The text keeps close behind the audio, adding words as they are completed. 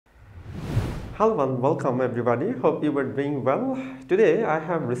Hello and welcome everybody. Hope you were doing well. Today I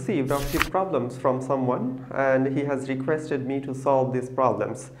have received a few problems from someone and he has requested me to solve these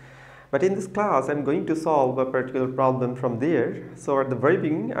problems. But in this class I'm going to solve a particular problem from there. So at the very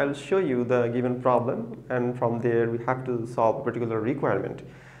beginning I will show you the given problem and from there we have to solve a particular requirement.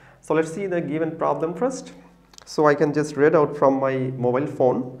 So let's see the given problem first. So I can just read out from my mobile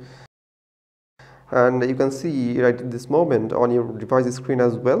phone. And you can see right at this moment on your device screen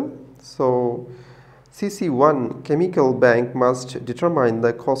as well. So CC1 Chemical Bank must determine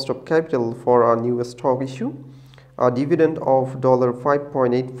the cost of capital for a new stock issue. A dividend of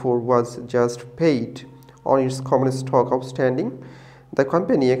 $5.84 was just paid on its common stock outstanding. The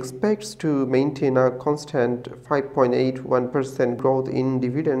company expects to maintain a constant 5.81% growth in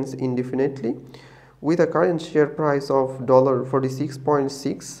dividends indefinitely, with a current share price of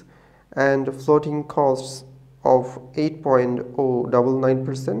 $46.6 and floating costs of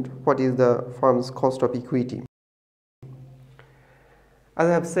 8.099%. What is the firm's cost of equity? As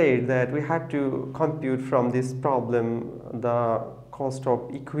I have said that we have to compute from this problem the cost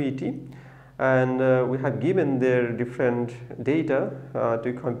of equity, and we have given their different data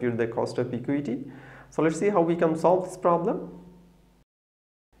to compute the cost of equity. So let's see how we can solve this problem.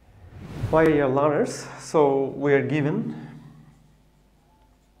 My dear learners, so we are given.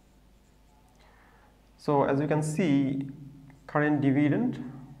 So as you can see, current dividend,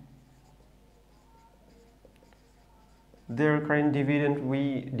 their current dividend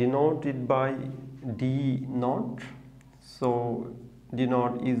we denote it by D naught. So D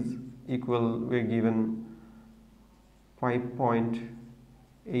naught is equal, we are given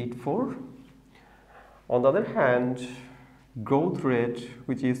 5.84. On the other hand, growth rate,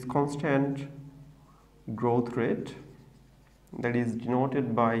 which is constant growth rate, that is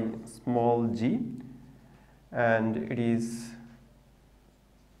denoted by small g, and it is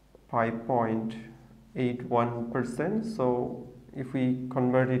 5.81%. So if we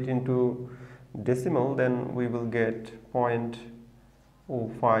convert it into decimal, then we will get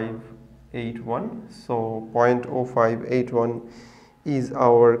 0.0581. So 0.0581 is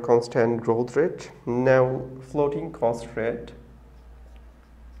our constant growth rate. Now floating cost rate.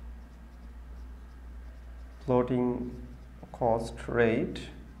 Floating cost rate,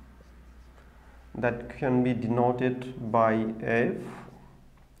 that can be denoted by F,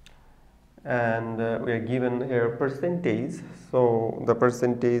 and we are given here percentage. So the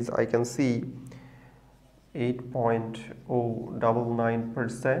percentage I can see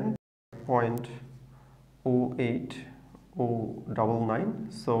 8.099%,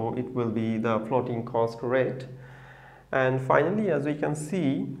 0.08099. So it will be the floating cost rate. And finally, as we can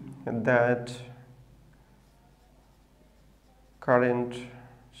see that current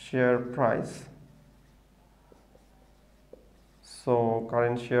share price. So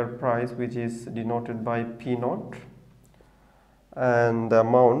current share price, which is denoted by P naught, and the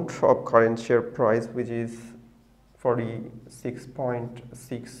amount of current share price, which is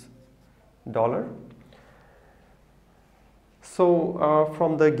 $46.6. So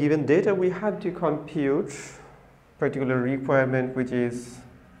from the given data we have to compute particular requirement, which is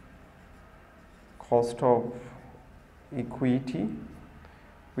cost of equity,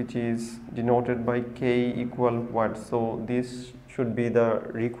 which is denoted by K equal what? So this should be the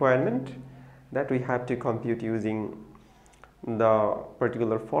requirement that we have to compute using the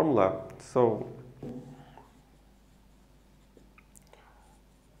particular formula. So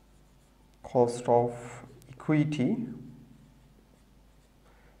cost of equity,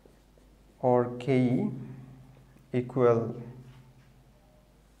 or K, equal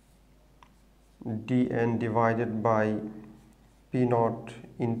dN divided by P naught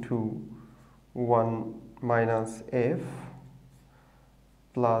into 1 minus F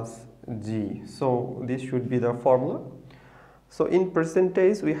plus G. So this should be the formula. So in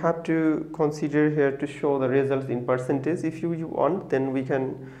percentage we have to consider here to show the results in percentage. If you want, then we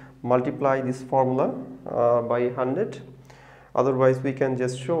can multiply this formula by 100. Otherwise we can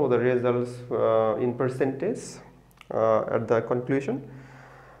just show the results in percentage at the conclusion.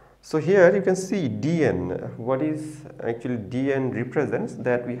 So here you can see dN. What is actually dN represents,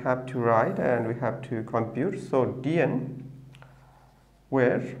 that we have to write and we have to compute. So dN,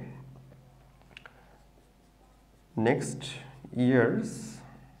 where next year's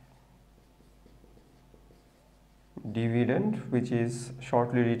dividend, which is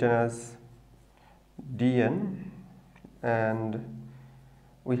shortly written as dN, and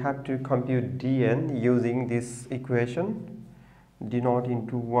we have to compute dN using this equation, d naught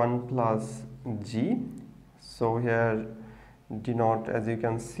into 1 plus g. So here d naught, as you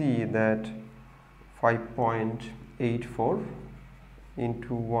can see, that 5.84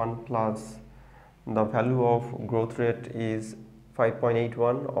 into 1 plus the value of growth rate is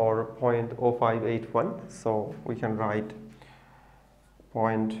 5.81 or 0.0581, so we can write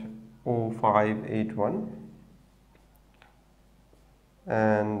 0.0581,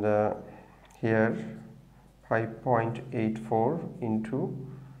 and here 5.84 into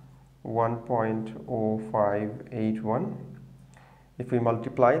 1.0581. If we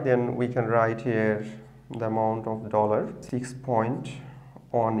multiply, then we can write here the amount of dollar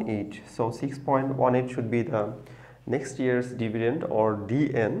 6.18. So 6.18 should be the next year's dividend, or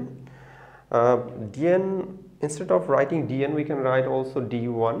DN. DN, instead of writing DN, we can write also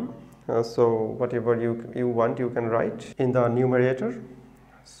D1. So whatever you want, you can write in the numerator.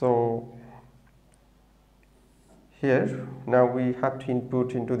 So here now we have to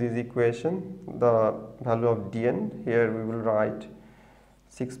input into this equation the value of DN. Here we will write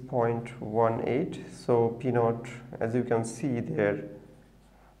 6.18. So P naught, as you can see there,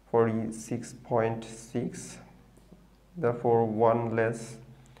 46.6. Therefore 1 less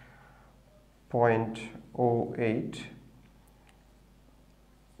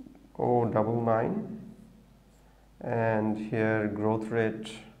 0.08099, and here growth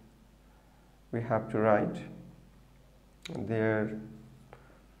rate we have to write there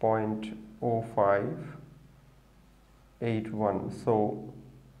 0.0581. So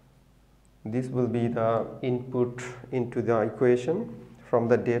this will be the input into the equation from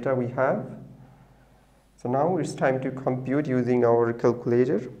the data we have. So now it's time to compute using our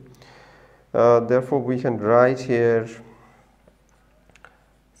calculator. Therefore we can write here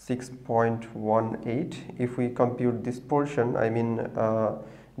 6.18. If we compute this portion, I mean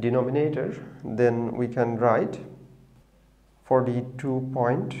denominator, then we can write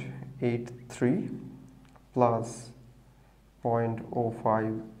 42.83 plus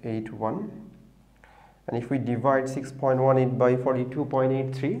 0.0581, and if we divide 6.18 by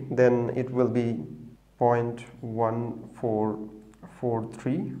 42.83, then it will be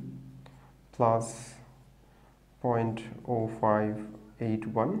 0.1443 plus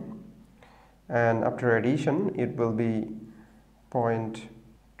 0.0581, and after addition it will be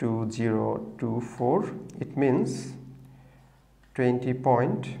 0.2024. It means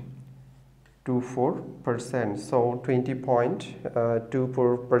 20.24%. So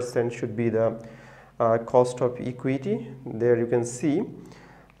 20.24% should be the cost of equity. There you can see.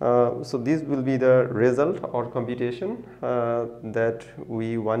 So this will be the result or computation that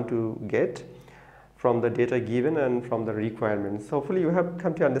we want to get from the data given and from the requirements. So hopefully you have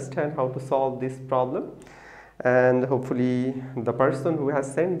come to understand how to solve this problem, and hopefully the person who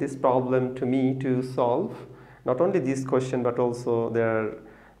has sent this problem to me to solve not only this question but also there are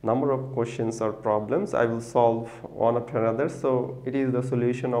number of questions or problems I will solve one after another. So it is the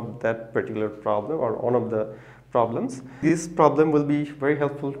solution of that particular problem or one of the problems. This problem will be very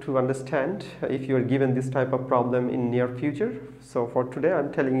helpful to understand if you are given this type of problem in near future. So for today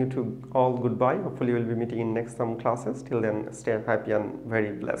I'm telling you to all goodbye. Hopefully we'll be meeting in next some classes. Till then, stay happy and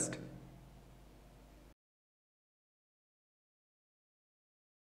very blessed.